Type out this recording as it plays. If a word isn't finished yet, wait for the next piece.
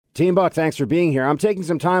Team Buck, thanks for being here. I'm taking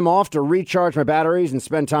some time off to recharge my batteries and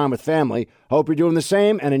spend time with family. Hope you're doing the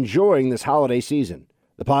same and enjoying this holiday season.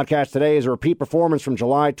 The podcast today is a repeat performance from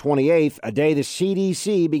July 28th, a day the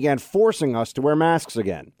CDC began forcing us to wear masks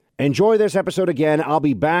again. Enjoy this episode again. I'll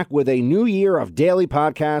be back with a new year of daily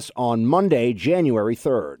podcasts on Monday, January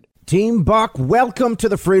 3rd. Team Buck, welcome to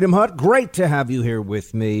the Freedom Hut. Great to have you here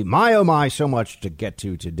with me. My, oh my, so much to get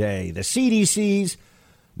to today. The CDC's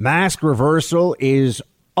mask reversal is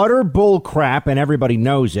utter bullcrap, and everybody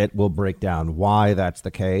knows it. We'll break down why that's the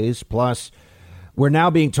case. Plus, we're now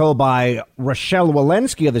being told by Rochelle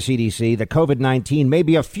Walensky of the CDC that COVID-19 may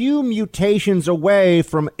be a few mutations away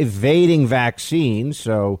from evading vaccines.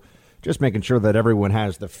 So just making sure that everyone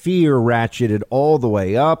has the fear ratcheted all the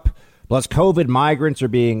way up. Plus, COVID migrants are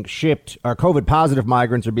being shipped, or COVID positive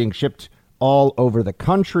migrants are being shipped all over the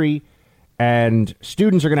country. And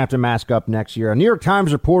students are going to have to mask up next year. A New York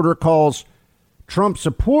Times reporter calls Trump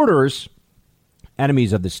supporters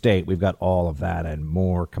enemies of the state. We've got all of that and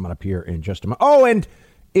more coming up here in just a moment. Oh, and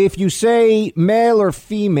if you say male or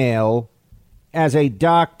female as a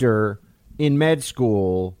doctor in med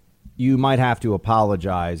school, you might have to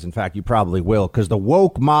apologize. In fact, you probably will, because the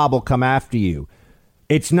woke mob will come after you.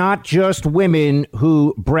 It's not just women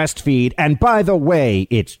who breastfeed. And by the way,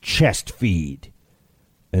 it's chest feed.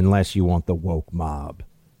 Unless you want the woke mob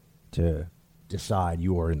to decide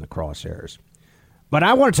you are in the crosshairs. But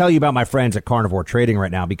I want to tell you about my friends at Carnivore Trading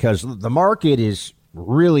right now, because the market is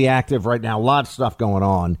really active right now. A lot of stuff going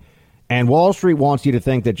on. And Wall Street wants you to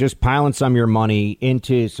think that just piling some of your money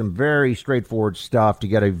into some very straightforward stuff to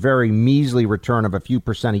get a very measly return of a few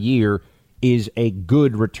percent a year is a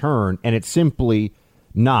good return. And it's simply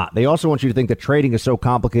not. They also want you to think that trading is so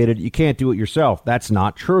complicated you can't do it yourself. That's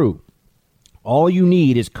not true. All you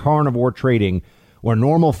need is Carnivore Trading, where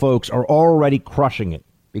normal folks are already crushing it,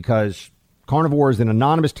 because Carnivore is an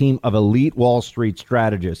anonymous team of elite Wall Street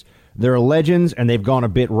strategists. They're legends, and they've gone a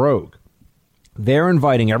bit rogue. They're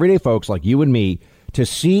inviting everyday folks like you and me to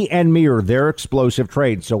see and mirror their explosive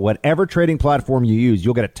trades. So whatever trading platform you use,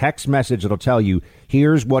 you'll get a text message that'll tell you,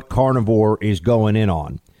 here's what Carnivore is going in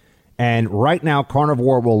on. And right now,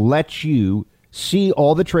 Carnivore will let you see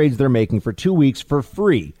all the trades they're making for 2 weeks for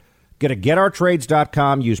free. Go to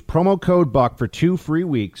GetOurTrades.com. Use promo code BUCK for 2 free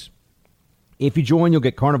weeks. If you join, you'll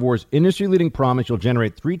get Carnivore's industry-leading promise. You'll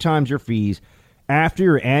generate 3 times your fees after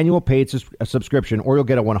your annual paid subscription, or you'll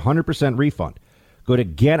get a 100% refund. Go to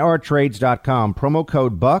GetOurTrades.com. Promo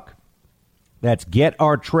code BUCK. That's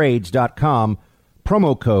GetOurTrades.com.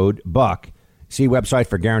 Promo code BUCK. See website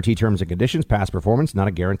for guarantee terms and conditions. Past performance, not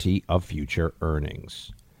a guarantee of future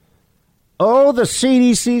earnings. Oh, the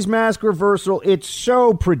CDC's mask reversal. It's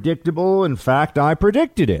so predictable. In fact, I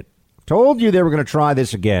predicted it. Told you they were going to try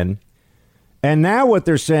this again. And now what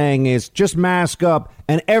they're saying is just mask up,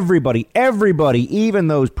 and everybody, even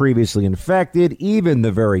those previously infected, even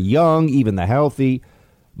the very young, even the healthy,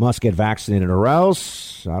 must get vaccinated, or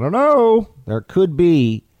else, I don't know, there could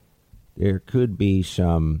be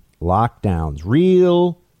some lockdowns,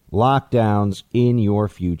 real lockdowns in your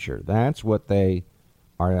future. That's what they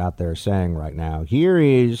are out there saying right now. Here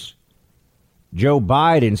is Joe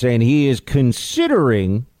Biden saying he is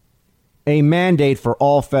considering a mandate for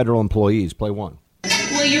all federal employees. Play one.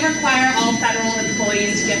 Will you require all federal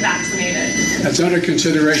employees to get vaccinated? That's under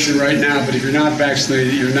consideration right now, but if you're not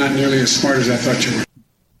vaccinated, you're not nearly as smart as I thought you were.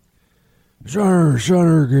 It's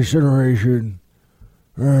under consideration.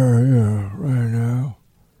 Right now.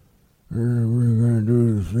 We're going to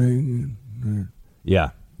do the thing.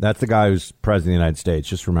 Yeah, that's the guy who's president of the United States.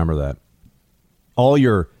 Just remember that. All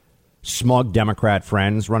your smug Democrat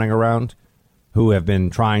friends running around who have been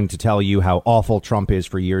trying to tell you how awful Trump is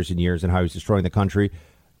for years and years and how he's destroying the country,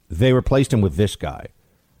 they replaced him with this guy.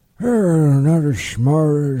 You're not as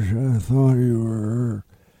smart as I thought you were.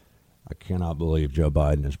 I cannot believe Joe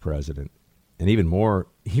Biden is president. And even more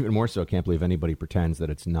so, I can't believe anybody pretends that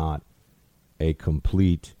it's not a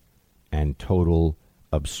complete and total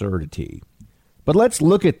absurdity. But let's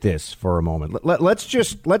look at this for a moment.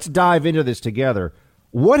 Let's dive into this together.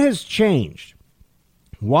 What has changed?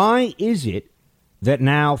 Why is it that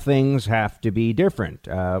now things have to be different?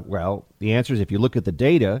 Well, the answer is, if you look at the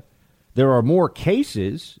data, there are more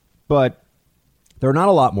cases, but there are not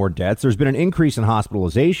a lot more deaths. There's been an increase in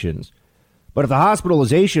hospitalizations. But if the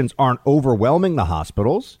hospitalizations aren't overwhelming the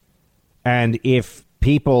hospitals, and if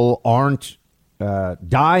people aren't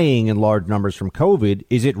dying in large numbers from COVID,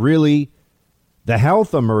 is it really the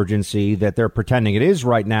health emergency that they're pretending it is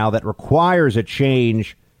right now that requires a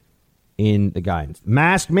change in the guidance?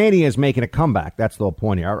 Mask mania is making a comeback. That's the whole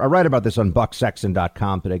point here. I write about this on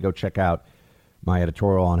bucksexton.com today. Go check out my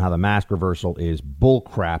editorial on how the mask reversal is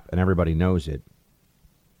bullcrap, and everybody knows it.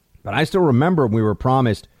 But I still remember we were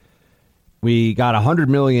promised we got 100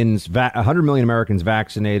 million Americans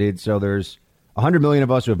vaccinated, so there's 100 million of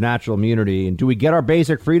us who have natural immunity. And do we get our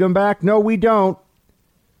basic freedom back? No, we don't.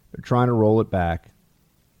 They're trying to roll it back.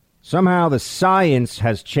 Somehow the science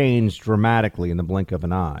has changed dramatically in the blink of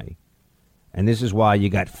an eye. And this is why you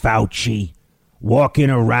got Fauci walking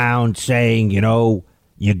around saying,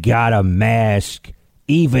 you got a mask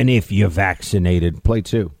even if you're vaccinated. Play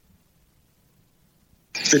 2.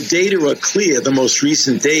 The data are clear, the most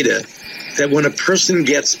recent data, that when a person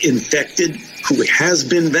gets infected who has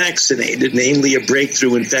been vaccinated, namely a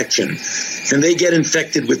breakthrough infection, and they get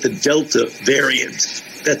infected with the Delta variant,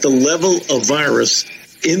 that the level of virus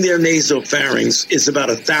in their nasopharynx is about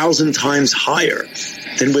 1,000 times higher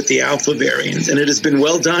than with the Alpha variant. And it has been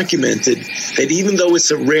well documented that even though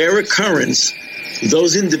it's a rare occurrence,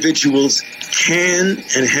 those individuals can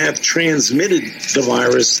and have transmitted the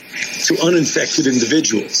virus to uninfected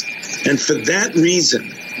individuals. And for that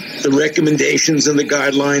reason, the recommendations and the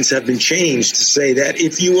guidelines have been changed to say that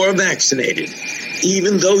if you are vaccinated,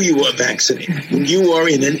 even though you are vaccinated, when you are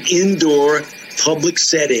in an indoor public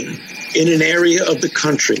setting in an area of the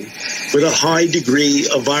country with a high degree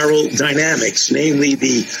of viral dynamics, namely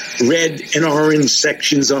the red and orange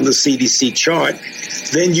sections on the CDC chart,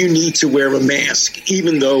 then you need to wear a mask,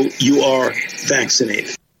 even though you are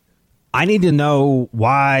vaccinated. I need to know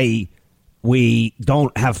why we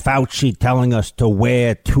don't have Fauci telling us to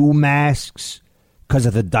wear 2 masks because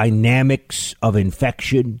of the dynamics of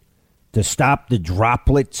infection to stop the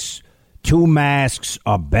droplets. 2 masks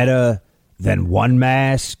are better than 1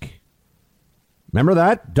 mask. Remember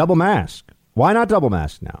that? Double mask. Why not double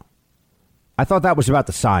mask now? I thought that was about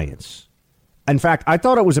the science. In fact, I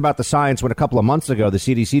thought it was about the science when a couple of months ago, the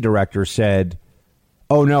CDC director said,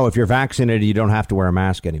 oh, no, if you're vaccinated, you don't have to wear a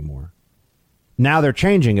mask anymore. Now they're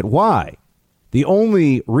changing it. Why? The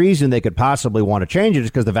only reason they could possibly want to change it is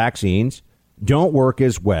because the vaccines don't work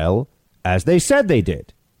as well as they said they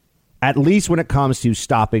did, at least when it comes to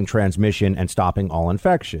stopping transmission and stopping all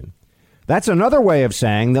infection. That's another way of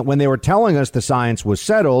saying that when they were telling us the science was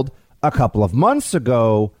settled a couple of months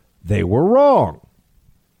ago, they were wrong.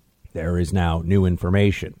 There is now new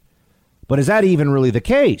information. But is that even really the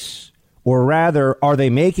case? Or rather, are they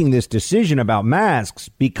making this decision about masks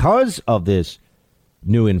because of this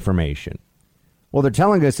new information? Well, they're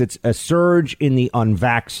telling us it's a surge in the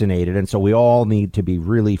unvaccinated, and so we all need to be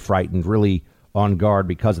really frightened, really on guard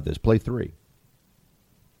because of this. Play 3.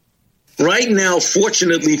 Right now,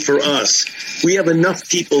 fortunately for us, we have enough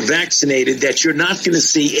people vaccinated that you're not going to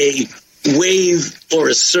see a wave or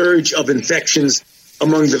a surge of infections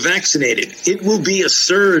among the vaccinated. It will be a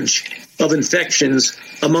surge of infections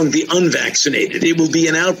among the unvaccinated. It will be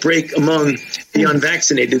an outbreak among the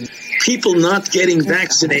unvaccinated. People not getting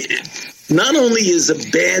vaccinated not only is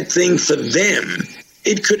a bad thing for them,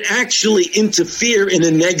 it could actually interfere in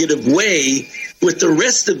a negative way with the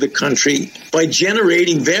rest of the country by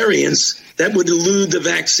generating variants that would elude the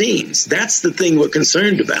vaccines. That's the thing we're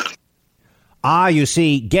concerned about. You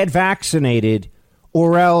see, get vaccinated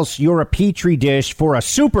or else you're a petri dish for a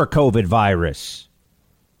super COVID virus.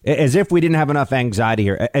 As if we didn't have enough anxiety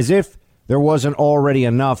here, as if there wasn't already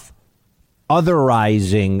enough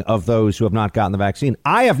otherizing of those who have not gotten the vaccine.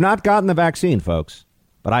 I have not gotten the vaccine, folks,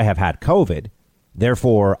 but I have had COVID.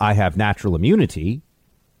 Therefore, I have natural immunity.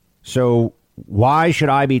 So why should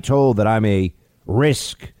I be told that I'm a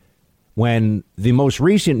risk when the most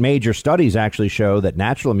recent major studies actually show that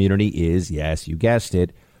natural immunity is, yes, you guessed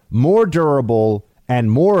it, more durable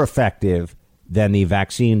and more effective than the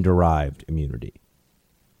vaccine-derived immunity?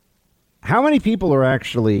 How many people are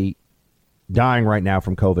actually dying right now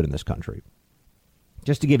from COVID in this country?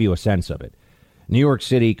 Just to give you a sense of it, New York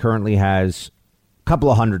City currently has a couple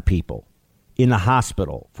of hundred people in the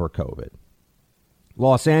hospital for COVID.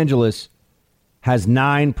 Los Angeles has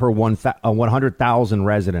 9 per 100,000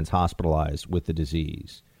 residents hospitalized with the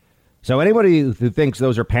disease. So anybody who thinks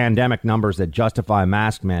those are pandemic numbers that justify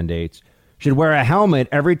mask mandates should wear a helmet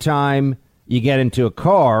every time you get into a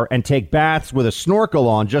car and take baths with a snorkel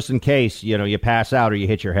on just in case, you pass out or you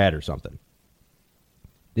hit your head or something.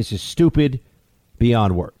 This is stupid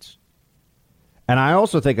beyond words. And I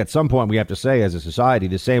also think at some point we have to say as a society,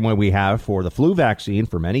 the same way we have for the flu vaccine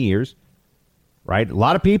for many years, right? A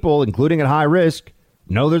lot of people, including at high risk,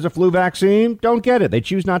 know there's a flu vaccine, don't get it. They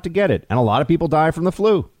choose not to get it. And a lot of people die from the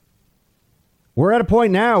flu. We're at a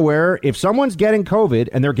point now where if someone's getting COVID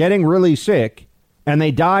and they're getting really sick and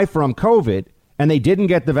they die from COVID and they didn't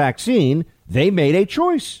get the vaccine, they made a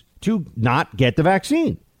choice to not get the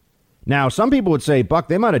vaccine. Now, some people would say, Buck,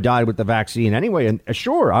 they might have died with the vaccine anyway. And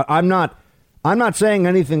sure, I'm not saying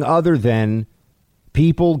anything other than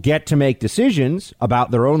people get to make decisions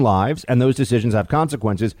about their own lives, and those decisions have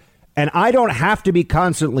consequences. And I don't have to be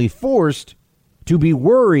constantly forced to be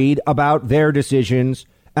worried about their decisions.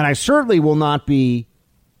 And I certainly will not be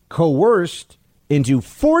coerced into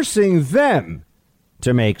forcing them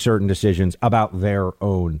to make certain decisions about their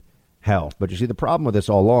own health. But you see, the problem with this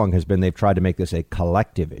all along has been they've tried to make this a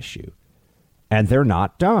collective issue, and they're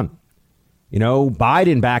not done. You know,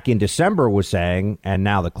 Biden back in December was saying, and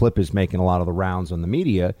now the clip is making a lot of the rounds on the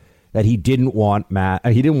media, that he didn't want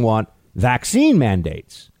vaccine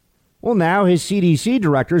mandates. Well, now his CDC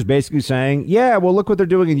director is basically saying, yeah, well, look what they're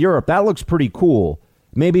doing in Europe. That looks pretty cool.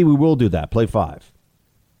 Maybe we will do that. Play 5.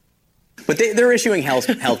 But they're issuing health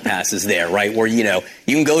passes there, right, where, you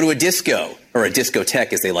can go to a disco or a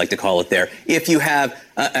discotheque, as they like to call it there, if you have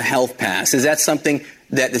a health pass. Is that something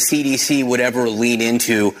that the CDC would ever lean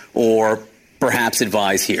into or perhaps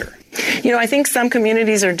advise here? I think some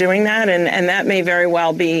communities are doing that, and that may very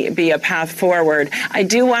well be a path forward. I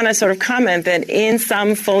do want to sort of comment that in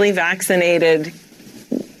some fully vaccinated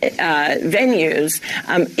venues,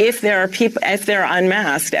 if they're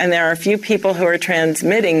unmasked and there are a few people who are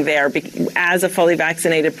transmitting there as a fully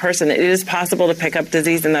vaccinated person, it is possible to pick up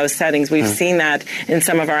disease in those settings. We've seen that in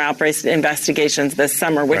some of our outbreak investigations this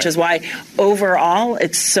summer, which is why overall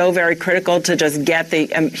it's so very critical to just get the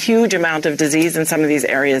huge amount of disease in some of these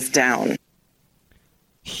areas down.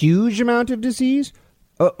 Huge amount of disease?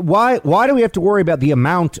 Why do we have to worry about the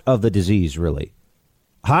amount of the disease, really?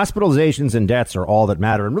 Hospitalizations and deaths are all that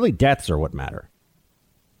matter, and really deaths are what matter.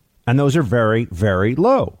 And those are very, very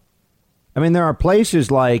low. I mean, there are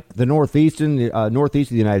places like the northeast of the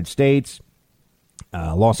United States,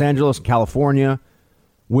 Los Angeles, California,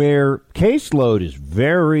 where caseload is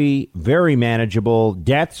very, very manageable.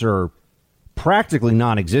 Deaths are practically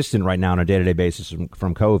non-existent right now on a day-to-day basis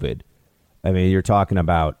from COVID. I mean, you're talking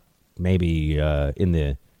about maybe in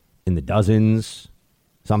the dozens,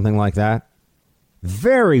 something like that.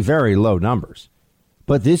 Very, very low numbers.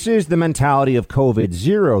 But this is the mentality of COVID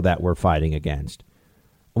zero that we're fighting against,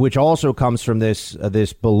 which also comes from this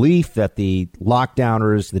belief that the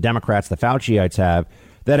lockdowners, the Democrats, the Fauciites have,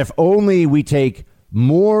 that if only we take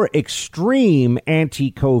more extreme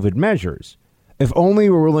anti-COVID measures, if only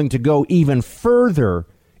we're willing to go even further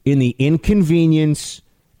in the inconvenience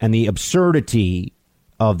and the absurdity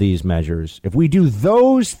of these measures, if we do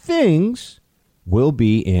those things, we'll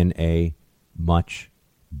be in a much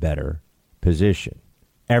better position.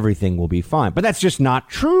 Everything will be fine. But that's just not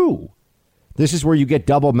true. This is where you get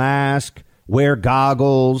double mask, wear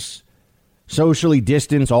goggles, socially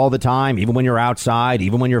distance all the time, even when you're outside,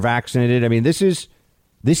 even when you're vaccinated. I mean, this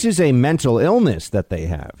is a mental illness that they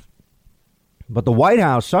have. But the White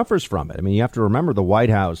House suffers from it. I mean, you have to remember the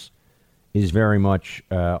White House is very much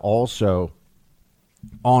also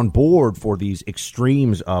on board for these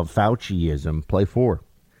extremes of Fauciism. Play 4.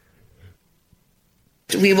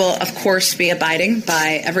 We will, of course, be abiding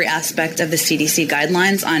by every aspect of the CDC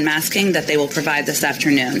guidelines on masking that they will provide this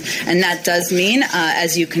afternoon. And that does mean,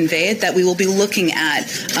 as you conveyed, that we will be looking at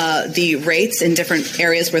the rates in different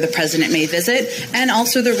areas where the president may visit, and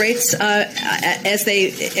also the rates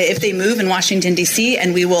if they move in Washington, D.C.,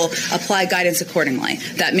 and we will apply guidance accordingly.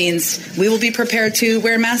 That means we will be prepared to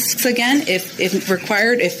wear masks again if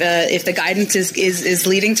required, if the guidance is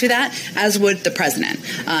leading to that, as would the president.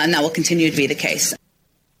 And that will continue to be the case.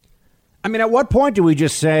 I mean, at what point do we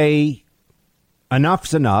just say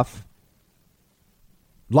enough's enough?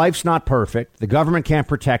 Life's not perfect. The government can't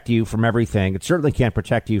protect you from everything. It certainly can't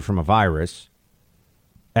protect you from a virus.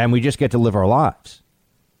 And we just get to live our lives.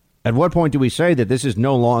 At what point do we say that this is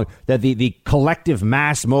no longer, that the collective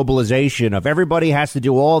mass mobilization of everybody has to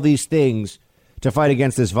do all these things to fight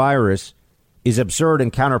against this virus is absurd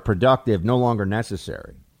and counterproductive, no longer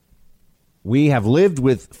necessary? We have lived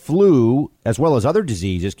with flu as well as other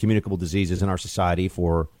diseases, communicable diseases in our society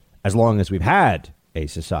for as long as we've had a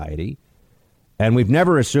society. And we've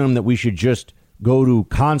never assumed that we should just go to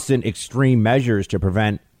constant extreme measures to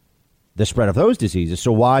prevent the spread of those diseases.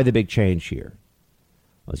 So why the big change here?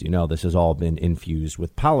 As you know, this has all been infused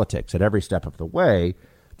with politics. At every step of the way,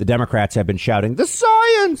 the Democrats have been shouting, the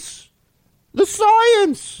science, the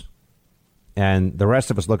science. And the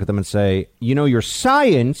rest of us look at them and say, you know, your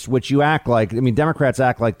science, which you act like, I mean, Democrats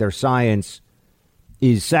act like their science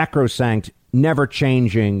is sacrosanct, never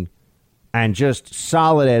changing, and just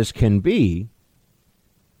solid as can be.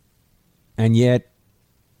 And yet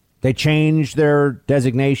they change their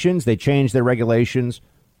designations. They change their regulations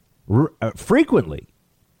frequently.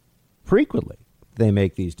 they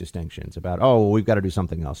make these distinctions about, oh, well, we've got to do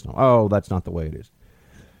something else now. Oh, that's not the way it is.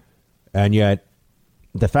 And yet,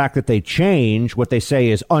 the fact that they change what they say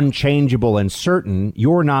is unchangeable and certain,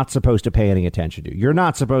 you're not supposed to pay any attention to. You're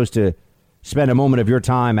not supposed to spend a moment of your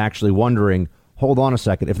time actually wondering, hold on a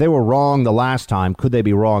second, if they were wrong the last time, could they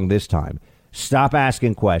be wrong this time? Stop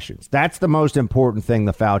asking questions. That's the most important thing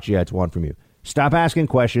the Fauciites want from you. Stop asking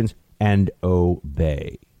questions and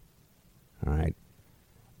obey. All right.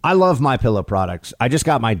 I love MyPillow products. I just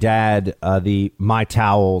got my dad the My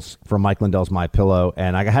Towels from Mike Lindell's MyPillow,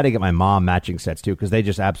 and I had to get my mom matching sets, too, because they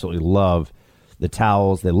just absolutely love the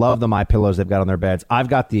towels. They love the MyPillows they've got on their beds. I've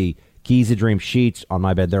got the Giza Dream sheets on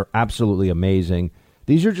my bed. They're absolutely amazing.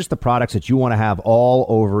 These are just the products that you want to have all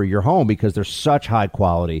over your home because they're such high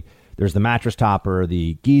quality. There's the mattress topper,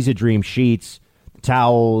 the Giza Dream sheets, the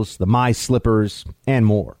towels, the My Slippers, and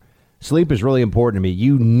more. Sleep is really important to me.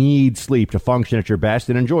 You need sleep to function at your best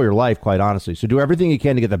and enjoy your life, quite honestly. So do everything you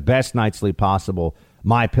can to get the best night's sleep possible.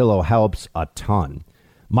 MyPillow helps a ton.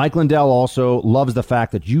 Mike Lindell also loves the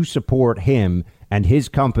fact that you support him and his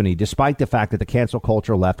company, despite the fact that the cancel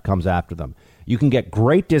culture left comes after them. You can get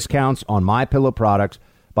great discounts on MyPillow products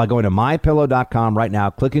by going to MyPillow.com right now,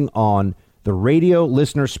 clicking on the radio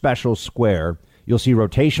listener special square. You'll see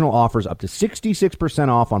rotational offers up to 66%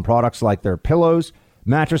 off on products like their pillows,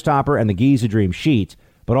 mattress topper, and the Giza Dream sheets,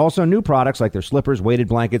 but also new products like their slippers, weighted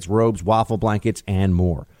blankets, robes, waffle blankets, and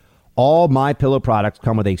more. All MyPillow products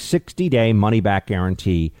come with a 60-day money-back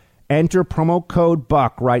guarantee. Enter promo code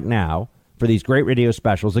BUCK right now for these great radio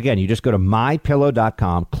specials. Again, you just go to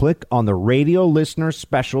MyPillow.com, click on the radio listener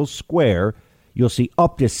specials square. You'll see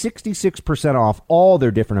up to 66% off all their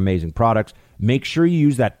different amazing products. Make sure you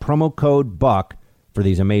use that promo code BUCK for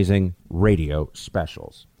these amazing radio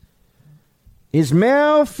specials. Is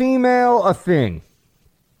male, female a thing?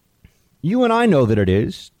 You and I know that it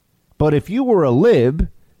is. But if you were a lib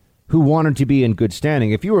who wanted to be in good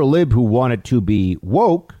standing, if you were a lib who wanted to be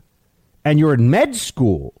woke, and you're in med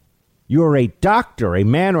school, you're a doctor, a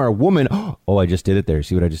man or a woman. Oh, I just did it there.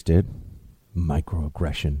 See what I just did?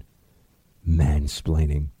 Microaggression.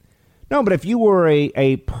 Mansplaining. No, but if you were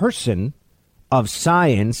a person of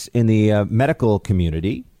science in the medical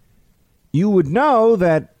community, you would know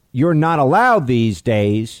that you're not allowed these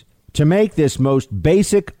days to make this most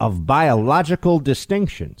basic of biological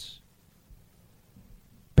distinctions.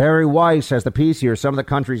 Barry Weiss has the piece here. Some of the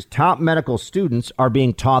country's top medical students are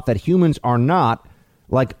being taught that humans are not,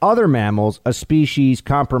 like other mammals, a species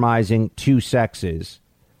comprising two sexes.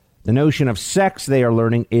 The notion of sex, they are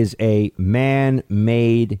learning, is a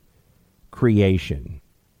man-made creation.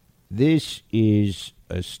 This is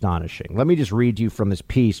astonishing. Let me just read you from this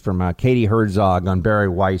piece from Katie Herzog on Barry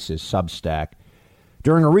Weiss's Substack.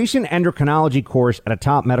 During a recent endocrinology course at a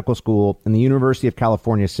top medical school in the University of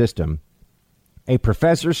California system, a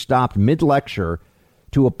professor stopped mid-lecture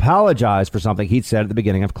to apologize for something he'd said at the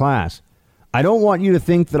beginning of class. I don't want you to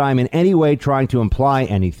think that I'm in any way trying to imply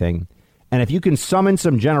anything, and if you can summon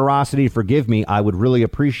some generosity to forgive me, I would really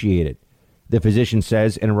appreciate it, the physician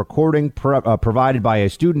says in a recording provided by a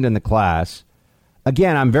student in the class.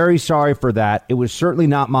 Again, I'm very sorry for that. It was certainly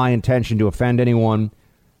not my intention to offend anyone.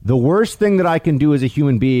 The worst thing that I can do as a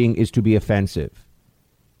human being is to be offensive.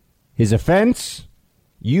 His offense?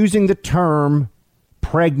 Using the term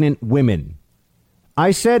pregnant women.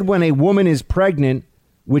 I said when a woman is pregnant,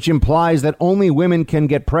 which implies that only women can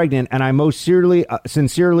get pregnant, and I most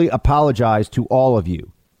sincerely apologize to all of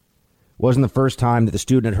you. Wasn't the first time that the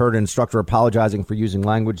student had heard an instructor apologizing for using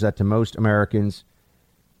language that to most Americans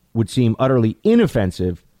would seem utterly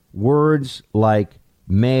inoffensive, words like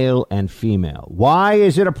male and female. Why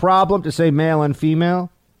is it a problem to say male and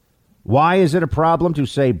female? Why is it a problem to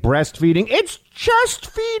say breastfeeding? It's just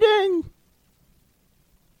feeding.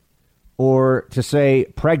 Or to say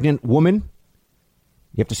pregnant woman.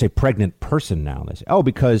 You have to say pregnant person now. They say, oh,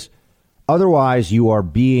 because otherwise you are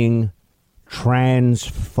being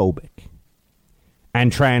transphobic.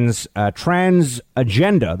 And trans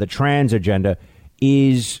agenda, the trans agenda,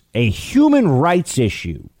 is a human rights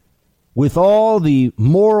issue with all the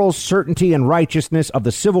moral certainty and righteousness of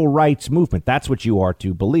the civil rights movement. That's what you are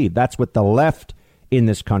to believe. That's what the left in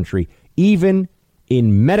this country, even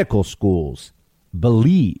in medical schools,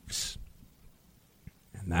 believes.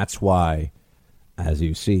 And that's why, as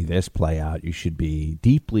you see this play out, you should be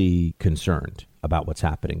deeply concerned about what's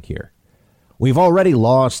happening here. We've already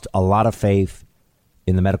lost a lot of faith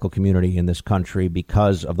in the medical community in this country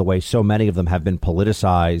because of the way so many of them have been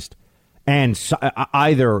politicized and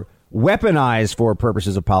either weaponized for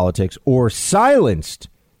purposes of politics or silenced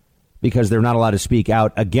because they're not allowed to speak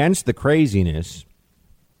out against the craziness.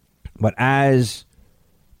 But as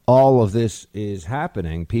all of this is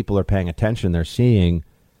happening, people are paying attention. They're seeing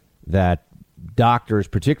that doctors,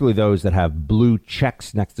 particularly those that have blue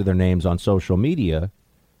checks next to their names on social media,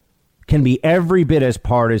 can be every bit as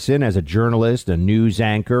partisan as a journalist, a news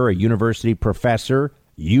anchor, a university professor,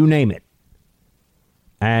 you name it.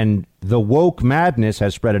 And the woke madness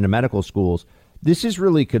has spread into medical schools. This is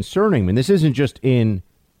really concerning. I mean, this isn't just in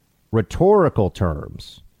rhetorical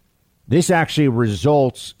terms. This actually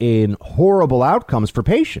results in horrible outcomes for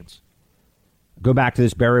patients. Go back to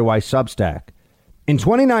this Barry Weiss Substack. In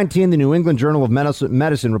 2019, the New England Journal of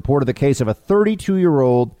Medicine reported the case of a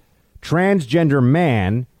 32-year-old transgender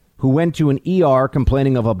man who went to an ER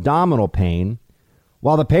complaining of abdominal pain.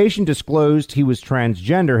 While the patient disclosed he was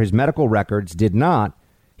transgender, his medical records did not.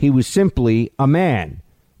 He was simply a man.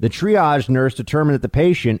 The triage nurse determined that the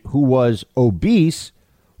patient, who was obese,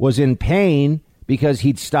 was in pain because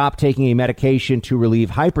he'd stopped taking a medication to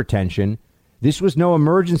relieve hypertension. This was no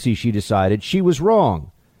emergency, she decided. She was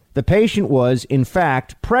wrong. The patient was, in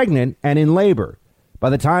fact, pregnant and in labor. By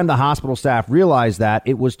the time the hospital staff realized that,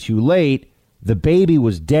 it was too late. The baby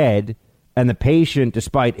was dead, and the patient,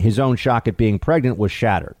 despite his own shock at being pregnant, was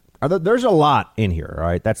shattered. There's a lot in here, all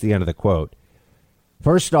right? That's the end of the quote.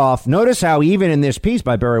 First off, notice how even in this piece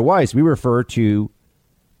by Barry Weiss, we refer to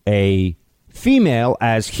a female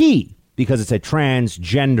as he, because it's a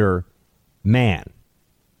transgender man.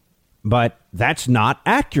 But that's not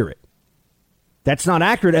accurate. That's not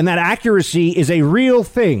accurate. And that accuracy is a real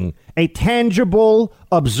thing, a tangible,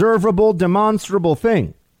 observable, demonstrable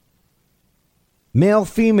thing. Male,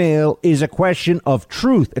 female is a question of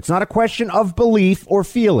truth. It's not a question of belief or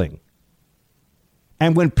feeling.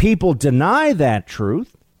 And when people deny that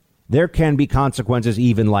truth, there can be consequences,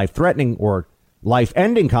 even life-threatening or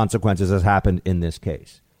life-ending consequences, as happened in this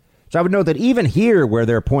case. So I would note that even here, where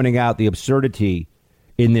they're pointing out the absurdity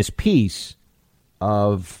in this piece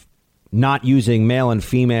of not using male and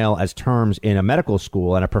female as terms in a medical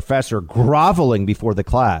school, and a professor groveling before the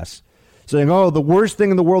class, saying, oh, the worst thing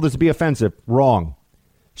in the world is to be offensive. Wrong.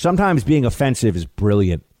 Sometimes being offensive is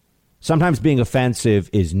brilliant. Sometimes being offensive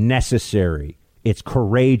is necessary. It's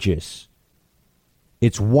courageous.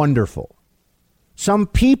 It's wonderful. Some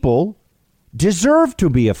people deserve to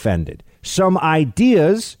be offended. Some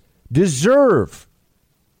ideas deserve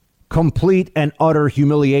complete and utter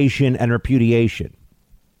humiliation and repudiation.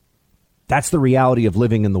 That's the reality of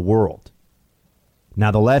living in the world.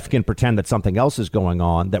 Now, the left can pretend that something else is going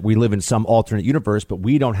on, that we live in some alternate universe, but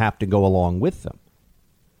we don't have to go along with them.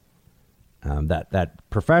 That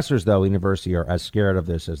professors, though, university are as scared of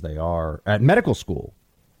this as they are at medical school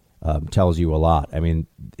tells you a lot. I mean,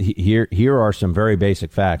 here are some very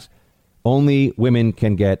basic facts. Only women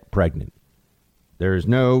can get pregnant. There is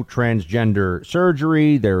no transgender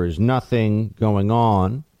surgery. There is nothing going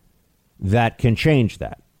on that can change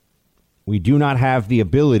that. We do not have the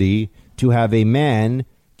ability to have a man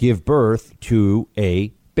give birth to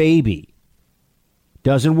a baby.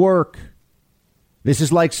 Doesn't work. This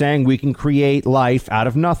is like saying we can create life out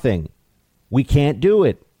of nothing. We can't do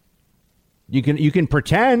it. You can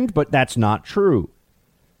pretend, but that's not true.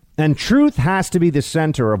 And truth has to be the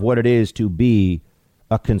center of what it is to be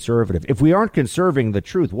a conservative. If we aren't conserving the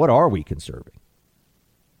truth, what are we conserving?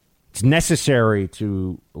 It's necessary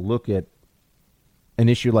to look at an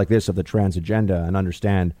issue like this of the trans agenda and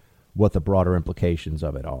understand what the broader implications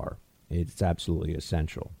of it are. It's absolutely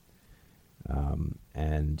essential.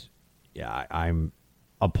 And yeah, I'm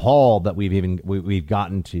appalled that we've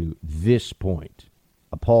gotten to this point.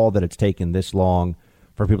 Appalled that it's taken this long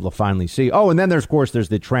for people to finally see. Oh, and then there's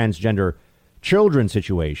the transgender children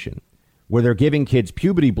situation where they're giving kids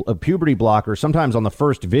puberty blockers. Sometimes on the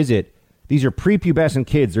first visit, these are prepubescent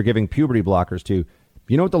kids they're giving puberty blockers to.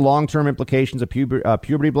 You know what the long-term implications of puberty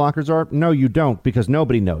blockers are? No, you don't, because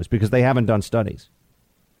nobody knows, because they haven't done studies.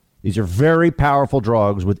 These are very powerful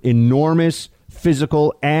drugs with enormous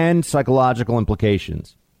physical and psychological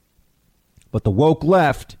implications. But the woke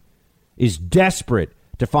left is desperate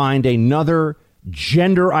to find another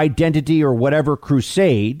gender identity or whatever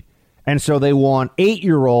crusade, and so they want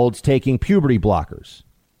 8-year-olds taking puberty blockers.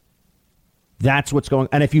 That's what's going on.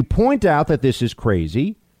 And if you point out that this is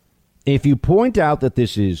crazy, if you point out that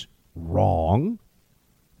this is wrong,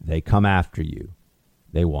 they come after you.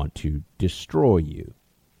 They want to destroy you.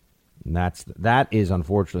 And that is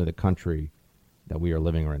unfortunately the country that we are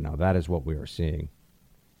living right now. That is what we are seeing.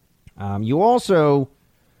 You also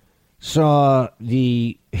saw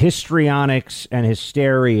the histrionics and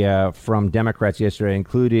hysteria from Democrats yesterday,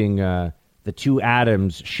 including the two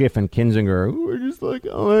Adams, Schiff and Kinzinger, who were just like,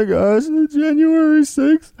 oh my gosh, January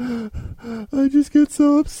 6th. I just get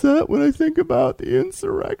so upset when I think about the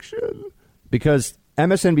insurrection. Because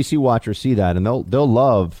MSNBC watchers see that, and they'll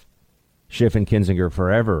love Schiff and Kinzinger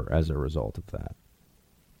forever as a result of that.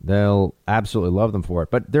 They'll absolutely love them for it.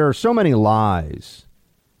 But there are so many lies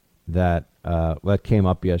that came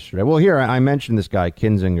up yesterday. Well, here, I mentioned this guy,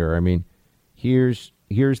 Kinzinger. I mean, here's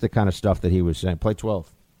the kind of stuff that he was saying. Play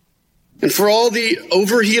 12. And for all the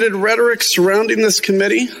overheated rhetoric surrounding this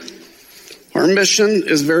committee, our mission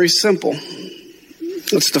is very simple.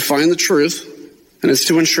 It's to find the truth, and it's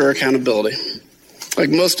to ensure accountability. Like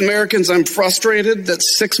most Americans, I'm frustrated that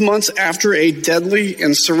 6 months after a deadly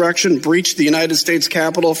insurrection breached the United States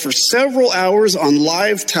Capitol for several hours on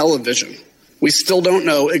live television, we still don't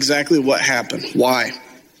know exactly what happened. Why?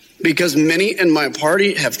 Because many in my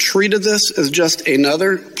party have treated this as just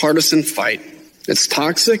another partisan fight. It's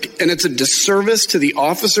toxic, and it's a disservice to the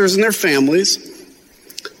officers and their families,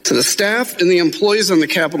 to the staff and the employees on the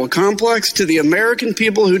Capitol complex, to the American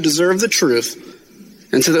people who deserve the truth,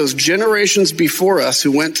 and to those generations before us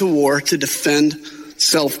who went to war to defend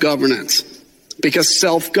self-governance, because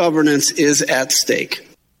self-governance is at stake.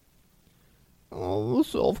 Oh, the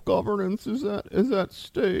self-governance is at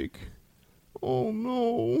stake. Oh,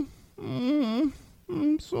 no.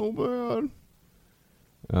 So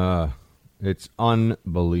bad. It's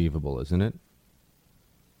unbelievable, isn't it?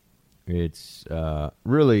 It's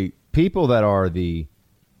really people that are the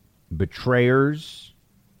betrayers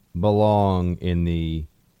belong in the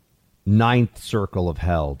ninth circle of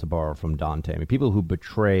hell, to borrow from Dante. I mean, people who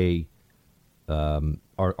betray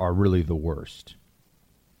are really the worst.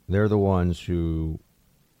 They're the ones who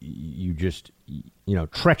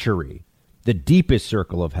treachery, the deepest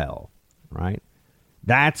circle of hell, right?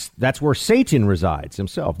 That's where Satan resides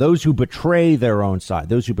himself. Those who betray their own side,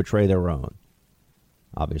 those who betray their own.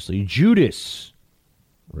 Obviously, Judas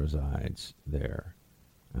resides there.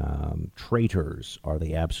 Traitors are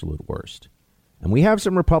the absolute worst. And we have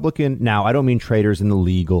some Republican, now I don't mean traitors in the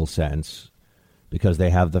legal sense, because they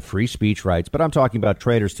have the free speech rights, but I'm talking about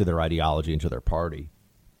traitors to their ideology and to their party.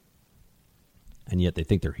 And yet they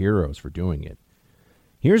think they're heroes for doing it.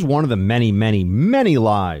 Here's one of the many, many, many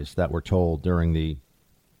lies that were told during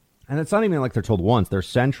and it's not even like they're told once, they're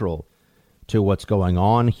central to what's going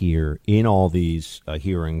on here in all these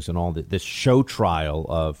hearings and all this show trial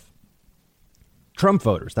of Trump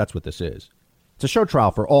voters. That's what this is. It's a show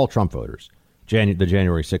trial for all Trump voters, the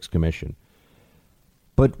January 6th commission.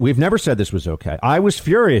 But we've never said this was OK. I was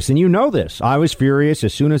furious, and you know this. I was furious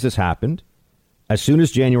as soon as this happened, as soon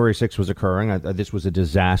as January 6th was occurring. This was a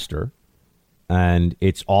disaster, and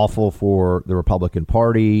it's awful for the Republican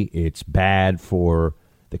Party. It's bad for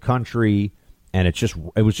the country, and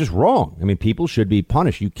it was just wrong. I mean, people should be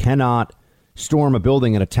punished. You cannot storm a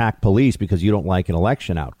building and attack police because you don't like an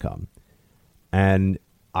election outcome. And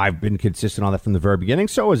I've been consistent on that from the very beginning.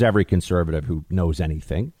 So is every conservative who knows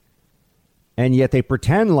anything. And yet they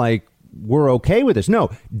pretend like we're OK with this. No,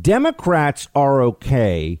 Democrats are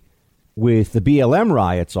OK with the BLM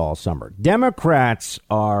riots all summer. Democrats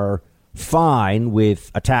are fine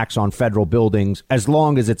with attacks on federal buildings as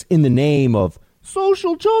long as it's in the name of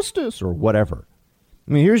social justice or whatever.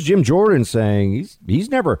 I mean, here's Jim Jordan saying he's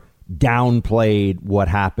never downplayed what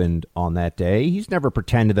happened on that day. He's never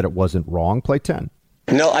pretended that it wasn't wrong. Play 10.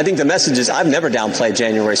 No, I think the message is I've never downplayed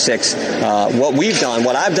January 6th. What we've done,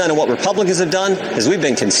 what I've done and what Republicans have done is we've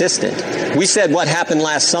been consistent. We said what happened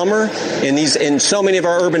last summer in so many of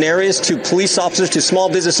our urban areas to police officers, to small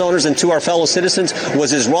business owners, and to our fellow citizens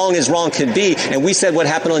was as wrong could be. And we said what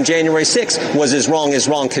happened on January 6th was as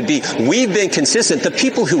wrong could be. We've been consistent. The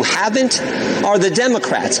people who haven't are the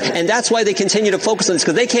Democrats. And that's why they continue to focus on this,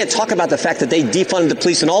 because they can't talk about the fact that they defunded the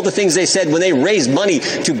police and all the things they said when they raised money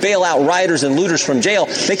to bail out rioters and looters from jail.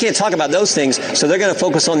 They can't talk about those things, so they're going to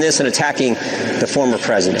focus on this and attacking the former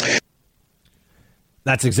president.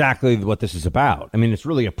 That's exactly what this is about. I mean, it's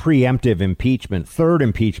really a preemptive impeachment, third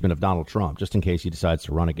impeachment of Donald Trump, just in case he decides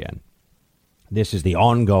to run again. This is the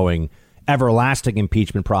ongoing, everlasting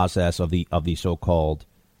impeachment process of the so-called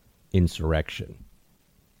insurrection.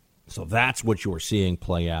 So that's what you're seeing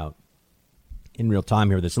play out in real time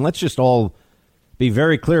here. And let's just all be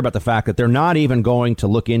very clear about the fact that they're not even going to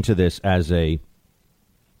look into this as a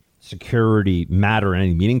security matter in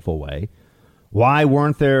any meaningful way. Why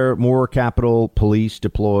weren't there more Capitol Police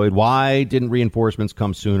deployed? Why didn't reinforcements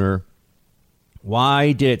come sooner?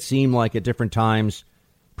 Why did it seem like at different times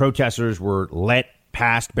protesters were let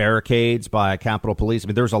past barricades by Capitol Police? I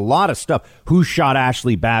mean, there's a lot of stuff. Who shot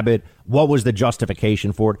Ashley Babbitt? What was the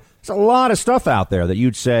justification for it? There's a lot of stuff out there that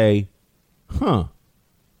you'd say, are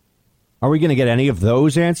we going to get any of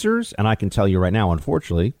those answers? And I can tell you right now,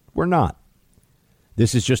 unfortunately, we're not.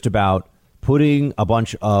 This is just about putting a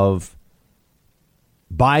bunch of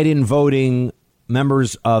Biden voting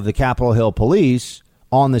members of the Capitol Hill Police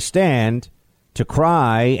on the stand to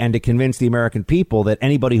cry and to convince the American people that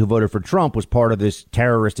anybody who voted for Trump was part of this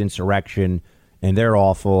terrorist insurrection and they're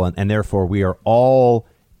awful. And therefore, we are all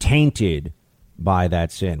tainted by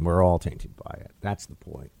that sin. We're all tainted by it. That's the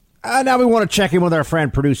point. Now we want to check in with our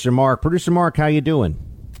friend, Producer Mark. Producer Mark, how you doing?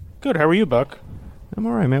 Good. How are you, Buck? I'm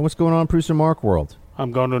all right, man. What's going on in Producer Mark world?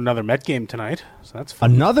 I'm going to another Met game tonight, so that's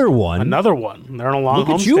fun. Another one? Another one. They're on a long Look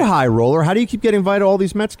at you, high roller. How do you keep getting invited to all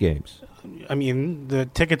these Mets games? I mean, the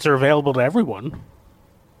tickets are available to everyone.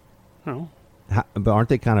 No. But aren't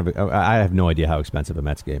they kind of... I have no idea how expensive a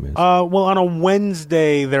Mets game is. Well, on a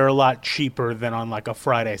Wednesday, they're a lot cheaper than on like a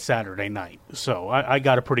Friday, Saturday night. So I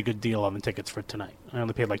got a pretty good deal on the tickets for tonight. I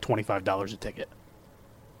only paid like $25 a ticket.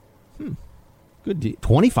 Good deal.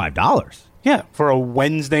 $25? Yeah, for a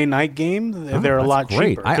Wednesday night game, they're a lot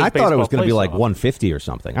great. cheaper. I thought it was going to be like $150 or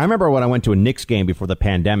something. I remember when I went to a Knicks game before the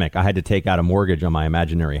pandemic, I had to take out a mortgage on my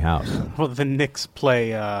imaginary house. Well, the Knicks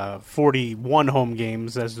play 41 home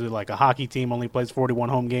games, as like a hockey team only plays 41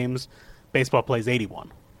 home games. Baseball plays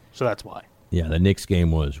 81, so that's why. Yeah, the Knicks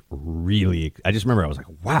game was really... I just remember I was like,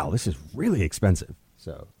 wow, this is really expensive.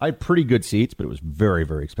 So I had pretty good seats, but it was very,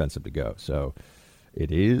 very expensive to go. So... it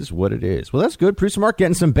is what it is. Well, that's good. Producer Mark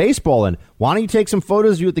getting some baseball in. Why don't you take some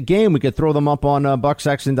photos of you at the game? We could throw them up on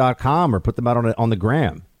bucksexton.com or put them out on the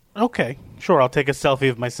gram. Okay, sure. I'll take a selfie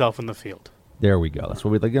of myself in the field. There we go. That's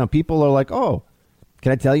what we like. You know, people are like, oh,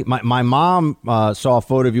 can I tell you? My mom saw a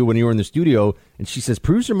photo of you when you were in the studio, and she says,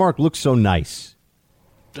 Producer Mark looks so nice.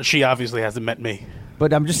 She obviously hasn't met me.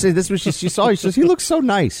 But I'm just saying, this was she saw you. She says, he looks so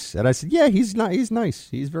nice. And I said, yeah, he's nice.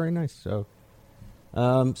 He's very nice. So,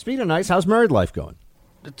 speaking of nice, how's married life going?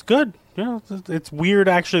 It's good. You know, it's weird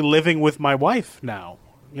actually living with my wife now.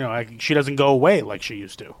 You know, she doesn't go away like she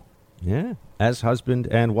used to. Yeah, as husband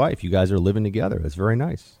and wife, you guys are living together. That's very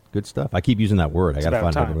nice. Good stuff. I keep using that word. I got to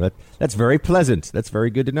find out. That's very pleasant. That's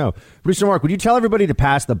very good to know. Producer Mark, would you tell everybody to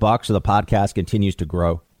pass the buck so the podcast continues to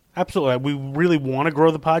grow? Absolutely. We really want to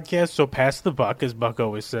grow the podcast, so pass the buck, as Buck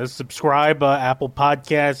always says. Subscribe, Apple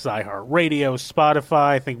Podcasts, iHeartRadio, Spotify.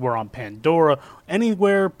 I think we're on Pandora.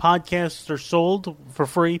 Anywhere podcasts are sold for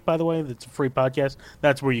free, by the way, that's a free podcast.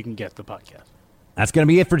 That's where you can get the podcast. That's going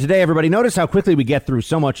to be it for today, everybody. Notice how quickly we get through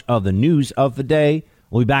so much of the news of the day.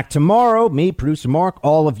 We'll be back tomorrow. Me, Producer Mark,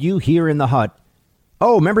 all of you here in the hut.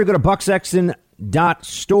 Oh, remember to go to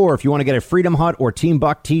bucksexton.store if you want to get a Freedom Hut or Team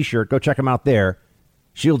Buck t-shirt. Go check them out there.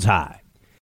 Shields high.